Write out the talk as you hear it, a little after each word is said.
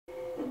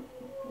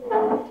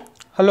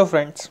Hello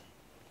friends,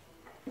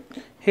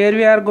 here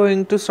we are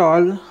going to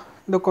solve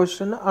the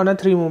question on a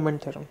three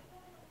moment theorem.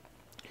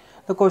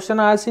 The question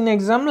asks in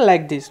exam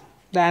like this: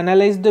 they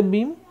analyze the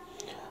beam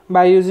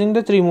by using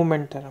the three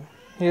moment theorem.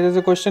 Here is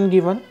a question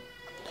given.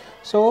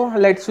 So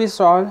let's we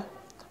solve.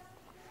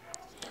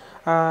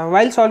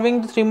 While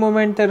solving the three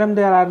moment theorem,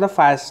 there are the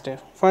five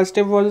steps. First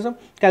step was the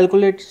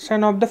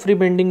calculation of the free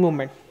bending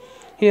moment.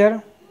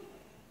 Here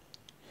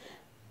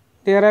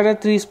there are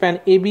three span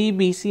AB,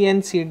 BC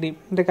and CD.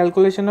 The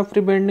calculation of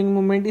free bending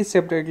moment is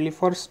separately.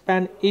 For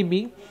span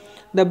AB,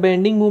 the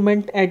bending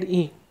moment at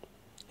E.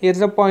 Here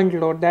is a point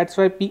load, that's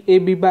why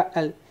PAB by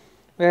L,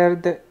 where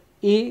the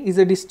A is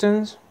a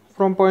distance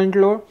from point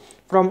load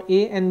from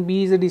A and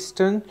B is a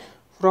distance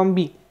from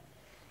B.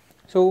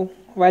 So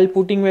while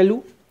putting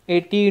value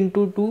 80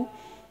 into 2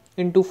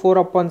 into 4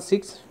 upon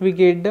 6, we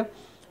get the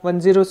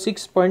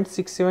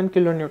 106.67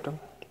 kilonewton.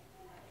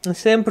 The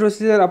same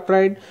procedure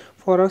applied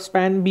for a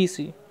span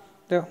BC.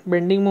 The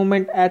bending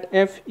moment at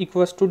F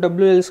equals to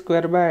WL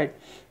square by 8.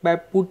 By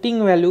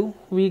putting value,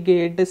 we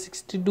get the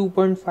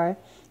 62.5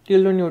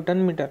 kilonewton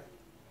meter.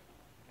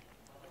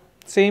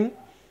 Same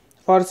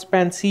for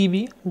span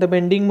CB. The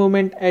bending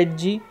moment at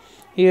G.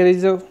 Here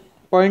is a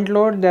point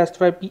load, that's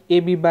why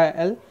PAB by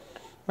L.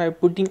 By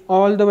putting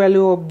all the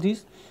value of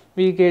this,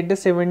 we get the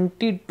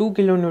 72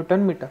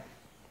 kilonewton meter.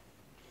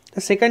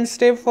 The second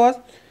step was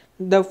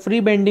the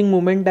free bending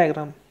moment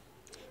diagram.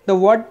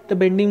 The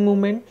bending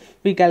moment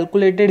we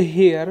calculated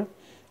here,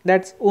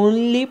 that's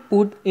only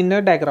put in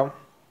the diagram.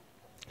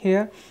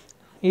 Here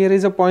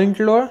is a point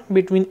load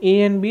between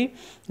A and B,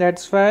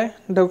 that's why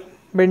the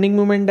bending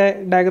moment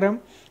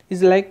diagram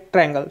is like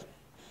triangle.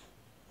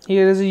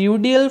 Here is a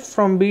UDL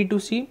from B to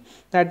C,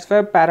 that's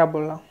why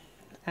parabola,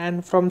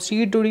 and from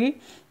C to D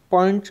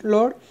point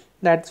load,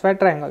 that's why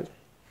triangle.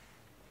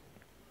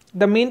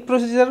 The main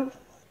procedure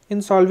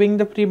in solving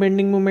the free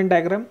bending moment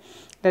diagram,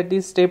 that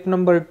is step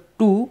number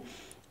 2.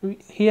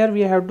 Here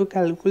we have to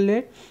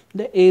calculate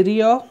the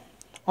area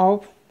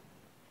of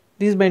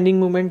this bending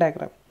moment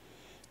diagram.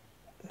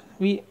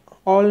 We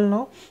all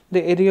know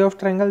the area of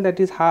triangle, that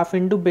is half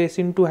into base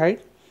into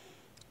height.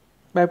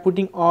 By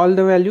putting all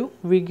the value,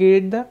 we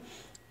get the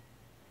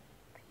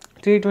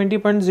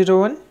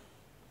 320.01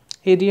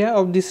 area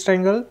of this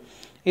triangle.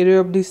 Area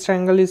of this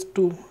triangle is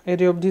 2.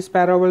 Area of this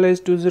parabola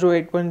is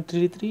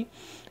 208.33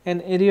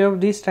 and area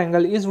of this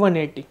triangle is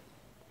 180.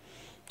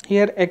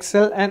 Here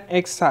XL and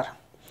XR.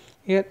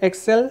 Here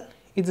XL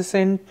is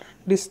the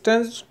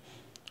distance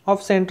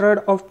of center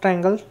of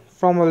triangle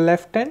from a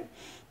left hand,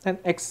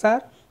 and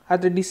XR are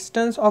the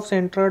distance of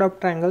center of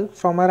triangle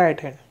from a right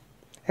hand.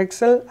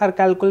 XL are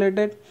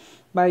calculated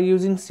by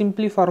using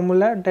simply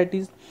formula, that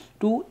is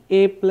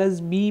 2A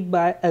plus B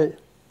by L.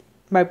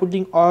 By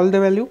putting all the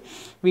value,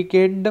 we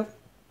get the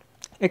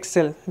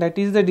XL, that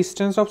is the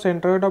distance of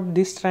center of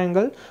this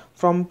triangle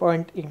from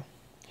point A.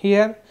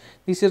 Here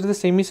this is the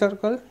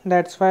semicircle,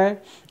 that's why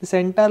the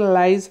center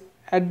lies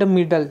at the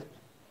middle,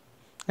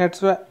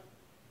 that's why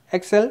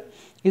XL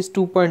is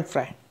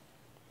 2.5.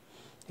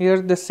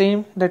 Here the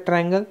same, the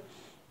triangle,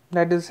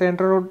 that is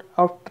center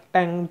of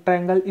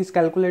triangle is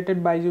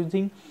calculated by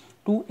using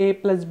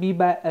 2A plus B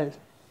by L.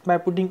 By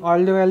putting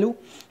all the value,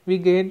 we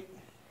get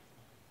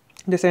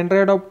the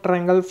center of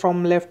triangle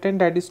from left hand,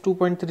 that is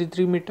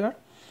 2.33 meter,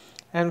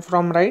 and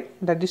from right,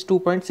 that is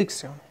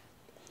 2.67.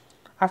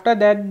 After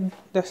that,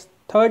 the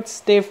third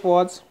step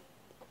was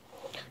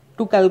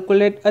to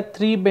calculate a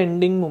three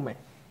bending moment.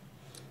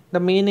 The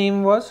main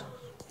aim was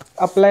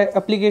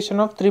application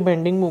of three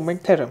bending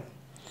moment theorem.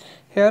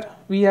 Here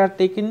we are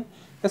taking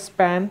the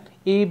span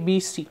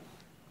ABC.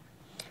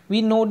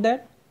 We know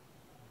that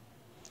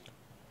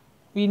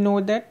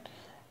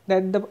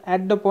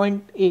at the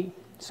point A,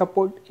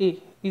 support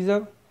A is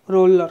a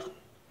roller,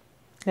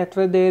 that's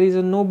why there is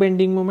no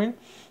bending moment.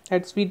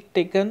 That's we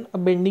taken a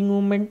bending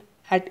moment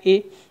at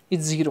A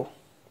is 0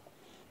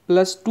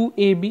 plus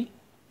 2AB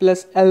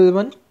plus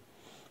L1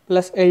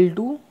 plus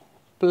L2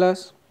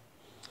 plus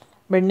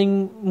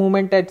bending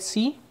moment at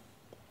C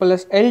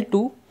plus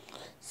L2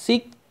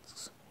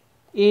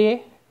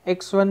 6A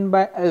x1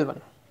 by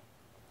L1,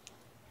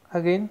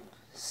 again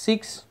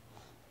 6A2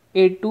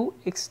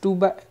 x2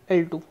 by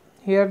L2.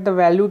 Here the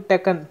value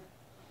taken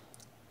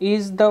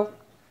is the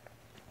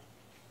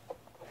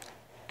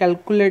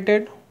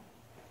calculated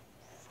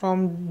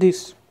from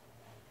this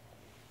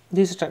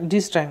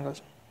triangle.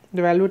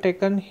 The value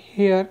taken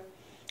here,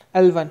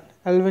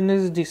 L1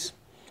 is this,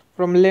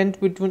 from length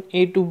between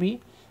A to B,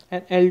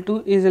 and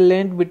L2 is a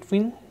length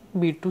between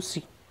B to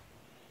C.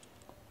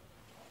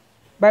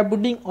 By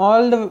putting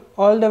all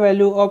the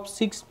value of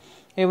 6A1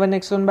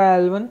 x1 by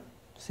L1,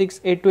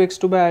 6A2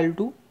 x2 by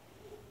L2,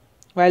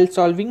 while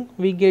solving,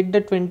 we get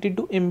the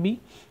 22 MB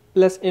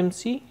plus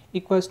MC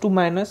equals to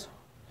minus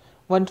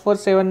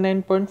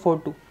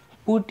 1479.42.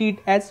 Put it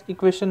as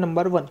equation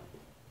number 1.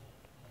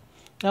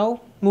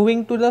 Now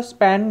moving to the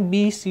span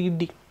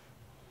BCD.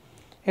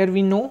 Here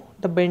we know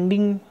the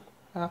bending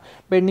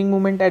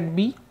moment at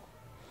B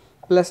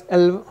plus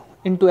L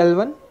into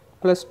L1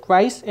 plus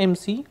twice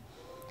MC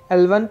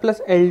L1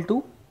 plus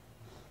L2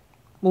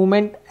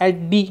 movement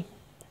at D.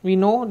 We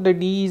know the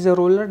D is a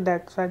roller,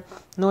 that's why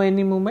no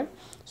any movement,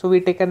 so we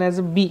taken as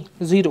a B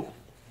 0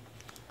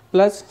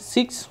 plus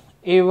 6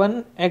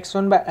 A1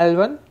 x1 by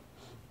L1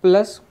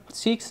 plus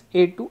 6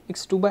 A2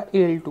 x2 by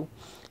L2.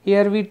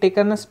 Here we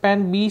taken a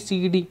span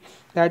BCD,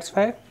 that's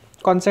why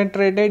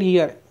concentrated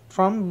here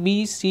from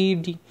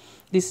BCD.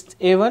 This is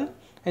A1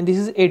 and this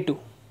is A2.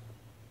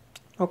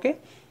 Okay,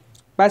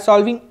 by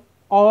solving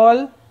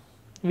all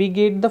we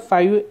get the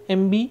 5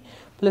 MB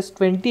plus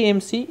 20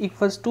 MC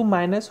equals to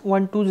minus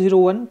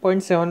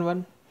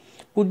 1201.71.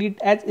 Put it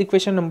as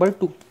equation number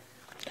 2.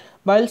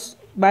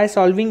 By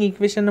solving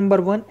equation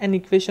number 1 and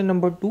equation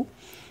number 2,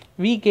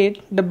 we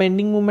get the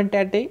bending moment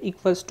at A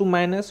equals to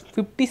minus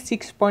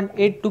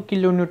 56.82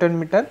 kilonewton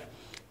meter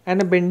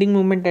and a bending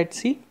moment at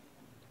C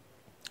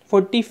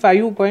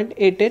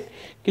 45.88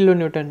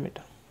 kilonewton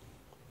meter.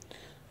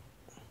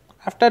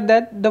 After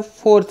that, the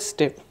fourth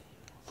step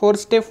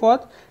was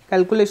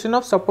calculation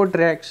of support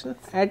reaction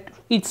at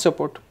each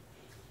support.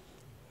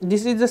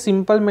 This is the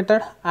simple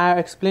method I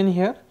explain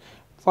here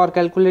for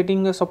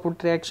calculating the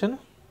support reaction.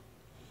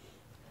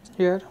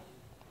 Here,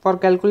 for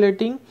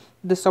calculating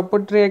the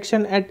support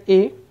reaction at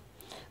A,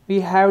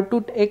 we have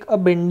to take a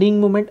bending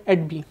moment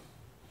at B.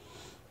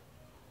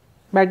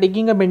 By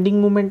taking a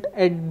bending moment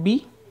at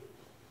B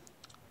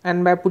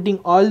and by putting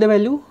all the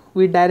value,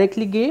 we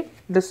directly get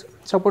the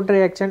support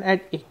reaction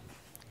at A.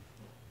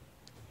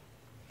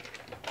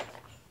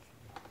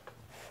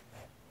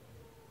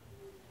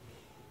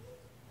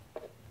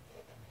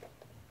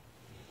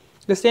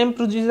 The same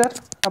procedure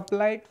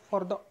applied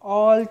for the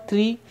all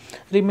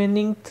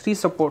remaining three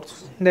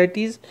supports. That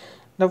is,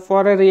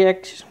 for a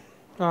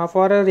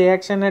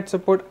reaction at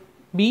support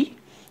B,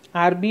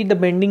 RB, the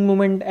bending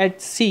moment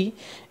at C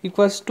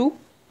equals to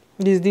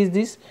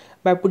this.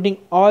 By putting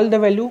all the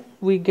value,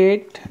 we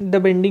get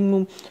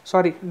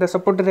the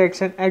support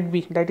reaction at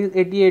B, that is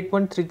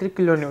 88.33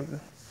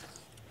 kilonewton.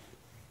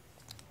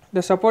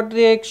 The support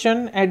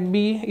reaction at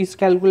B is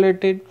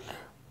calculated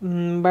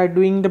by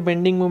doing the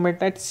bending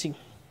moment at C.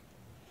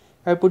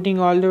 By putting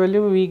all the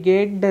value, we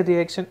get the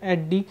reaction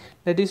at D,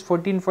 that is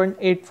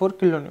 14.84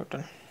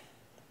 kilonewton.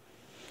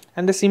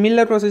 And the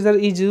similar procedure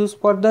is used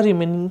for the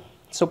remaining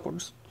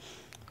supports.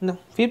 The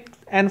fifth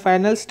and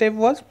final step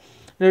was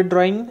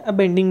drawing a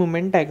bending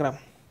moment diagram.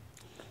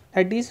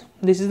 That is,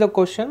 this is the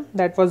question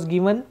that was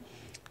given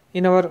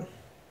in our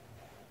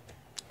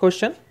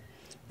question.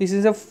 This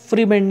is a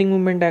free bending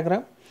moment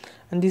diagram,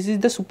 and this is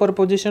the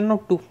superposition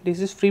of two.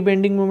 This is free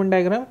bending moment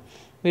diagram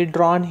we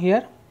drawn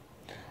here,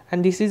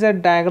 and this is a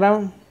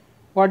diagram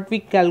what we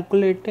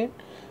calculated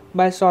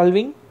by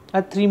solving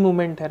a 3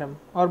 moment theorem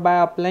or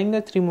by applying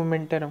the 3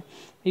 moment theorem.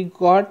 We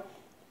got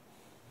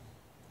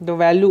the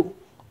value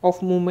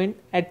of moment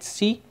at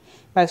C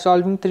by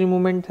solving 3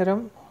 moment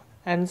theorem,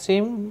 and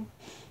same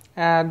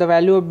the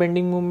value of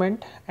bending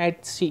moment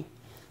at C.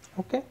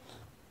 Okay,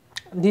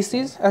 this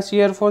is a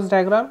shear force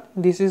diagram.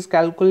 This is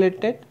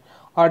calculated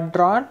or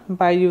drawn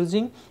by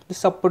using the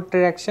support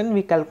reaction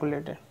we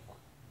calculated.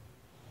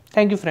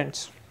 Thank you,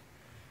 friends.